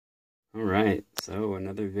Alright, so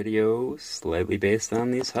another video slightly based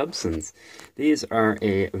on these Hubsans. These are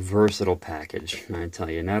a versatile package, I tell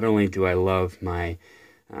you. Not only do I love my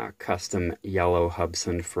custom yellow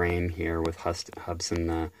Hubsan frame here with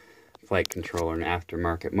Hubsan flight controller and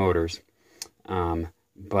aftermarket motors,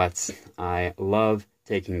 but I love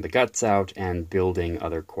taking the guts out and building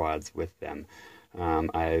other quads with them.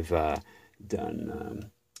 I've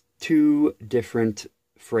done two different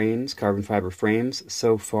frames, carbon fiber frames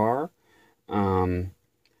so far.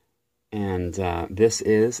 This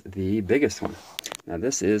is the biggest one. Now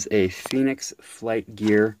this is a Phoenix Flight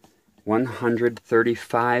Gear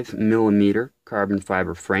 135 millimeter carbon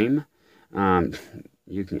fiber frame.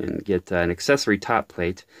 You can get an accessory top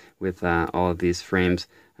plate with all of these frames.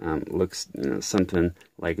 Looks something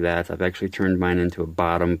like that. I've actually turned mine into a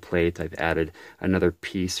bottom plate. I've added another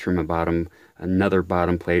piece from another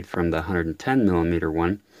bottom plate from the 110 millimeter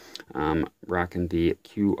one. Rocking the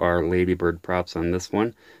QR Ladybird props on this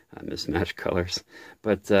one. Mismatched colors.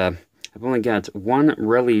 But I've only got one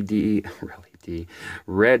red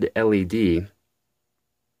LED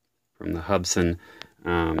from the Hubsan.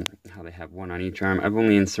 How they have one on each arm. I've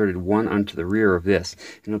only inserted one onto the rear of this.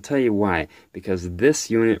 And I'll tell you why. Because this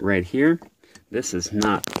unit right here, this is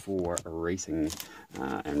not for racing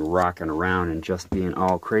and rocking around and just being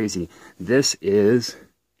all crazy. This is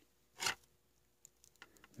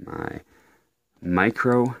my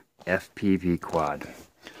micro FPV quad.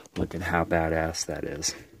 Look at how badass that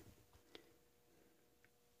is.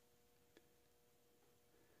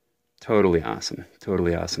 Totally awesome.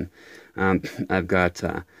 Totally awesome. I've got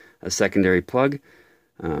a secondary plug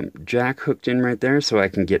jack hooked in right there so I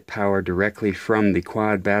can get power directly from the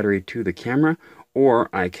quad battery to the camera, or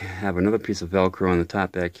I can have another piece of Velcro on the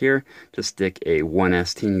top back here to stick a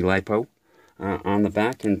 1S teeny LiPo on the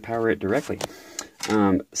back and power it directly.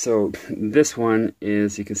 So this one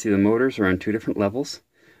is, you can see the motors are on two different levels.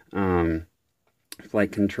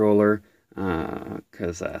 Flight controller,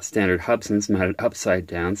 because standard Hubsan's mounted upside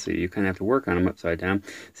down, so you kind of have to work on them upside down.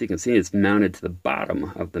 So you can see it's mounted to the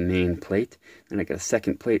bottom of the main plate. Then I got a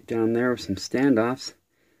second plate down there with some standoffs,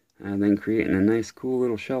 and then creating a nice cool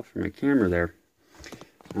little shelf for my camera there.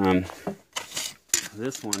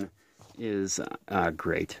 This one is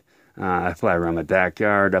great. I fly around my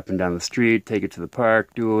backyard, up and down the street, take it to the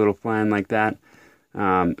park, do a little flying like that.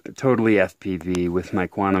 Totally FPV with my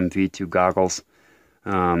Quantum V2 goggles.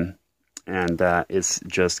 And it's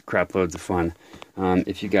just crap loads of fun.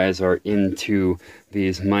 If you guys are into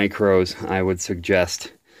these micros, I would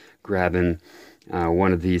suggest grabbing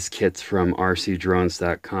one of these kits from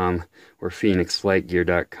rcdrones.com or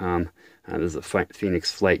phoenixflightgear.com. This is a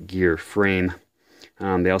Phoenix Flight Gear frame.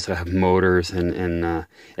 They also have motors and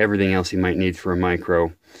everything else you might need for a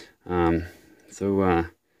micro. So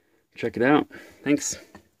check it out. Thanks.